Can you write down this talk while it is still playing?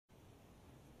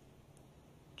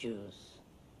Jews.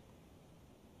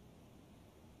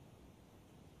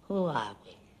 Who are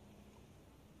we?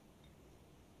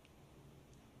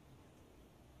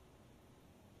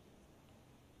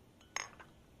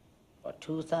 For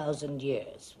 2,000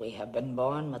 years, we have been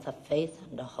born with a faith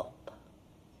and a hope.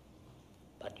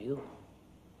 But you,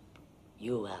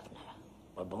 Avner,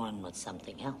 were born with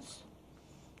something else.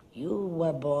 You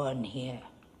were born here.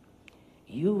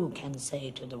 You can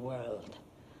say to the world,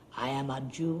 I am a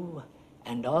Jew,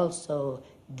 and also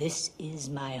this is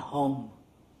my home.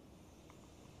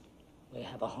 We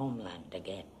have a homeland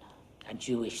again, a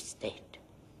Jewish state,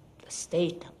 the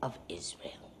state of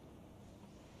Israel.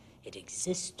 It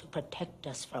exists to protect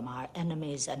us from our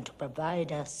enemies and to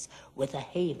provide us with a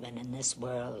haven in this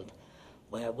world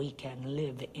where we can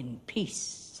live in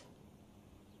peace.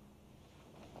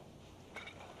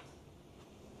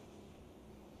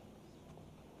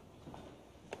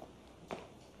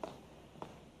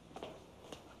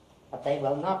 But they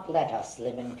will not let us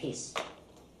live in peace.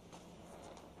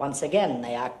 Once again,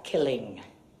 they are killing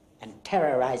and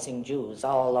terrorizing Jews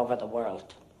all over the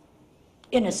world.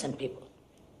 Innocent people,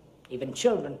 even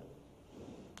children,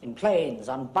 in planes,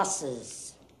 on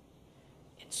buses,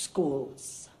 in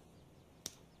schools,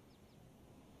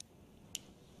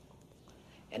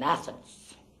 in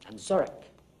Athens and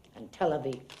Zurich and Tel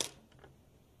Aviv.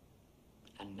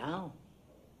 And now,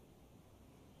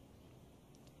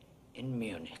 in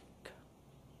Munich.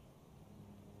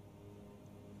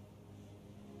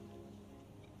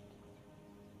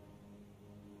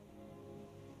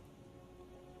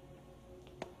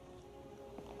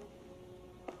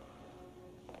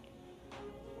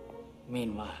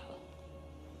 Meanwhile,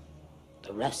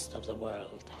 the rest of the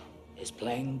world is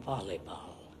playing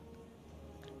volleyball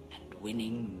and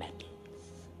winning medals.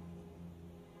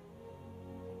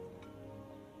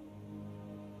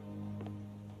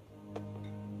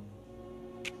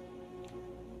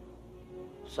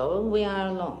 So we are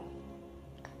alone,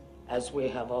 as we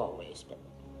have always been.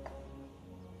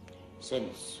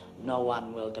 Since no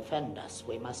one will defend us,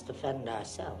 we must defend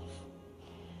ourselves.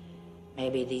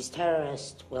 Maybe these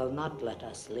terrorists will not let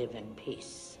us live in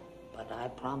peace, but I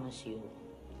promise you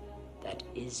that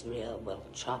Israel will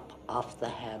chop off the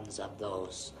hands of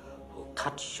those who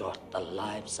cut short the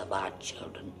lives of our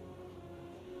children.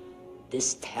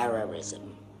 This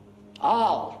terrorism,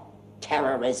 all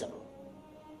terrorism,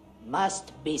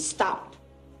 must be stopped.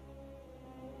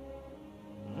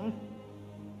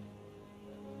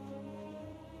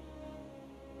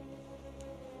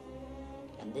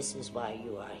 And this is why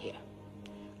you are here.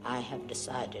 I have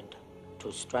decided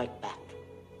to strike back.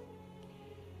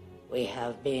 We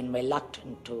have been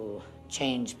reluctant to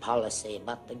change policy,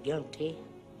 but the guilty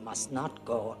must not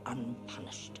go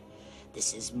unpunished.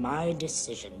 This is my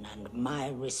decision and my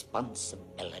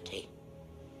responsibility.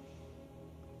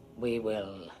 We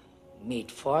will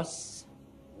meet force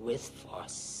with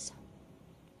force.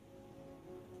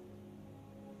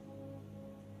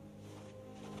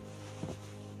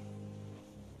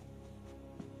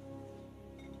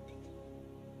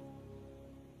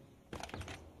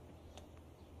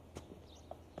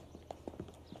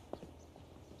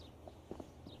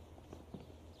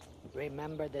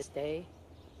 Remember this day,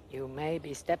 you may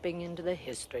be stepping into the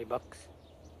history books.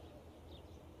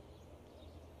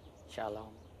 Shalom.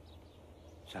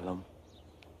 Shalom.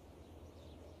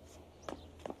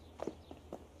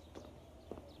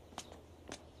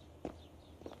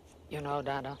 You know,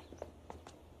 Dada,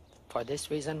 for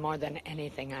this reason more than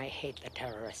anything, I hate the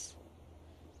terrorists.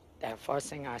 They're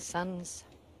forcing our sons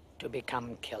to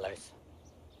become killers.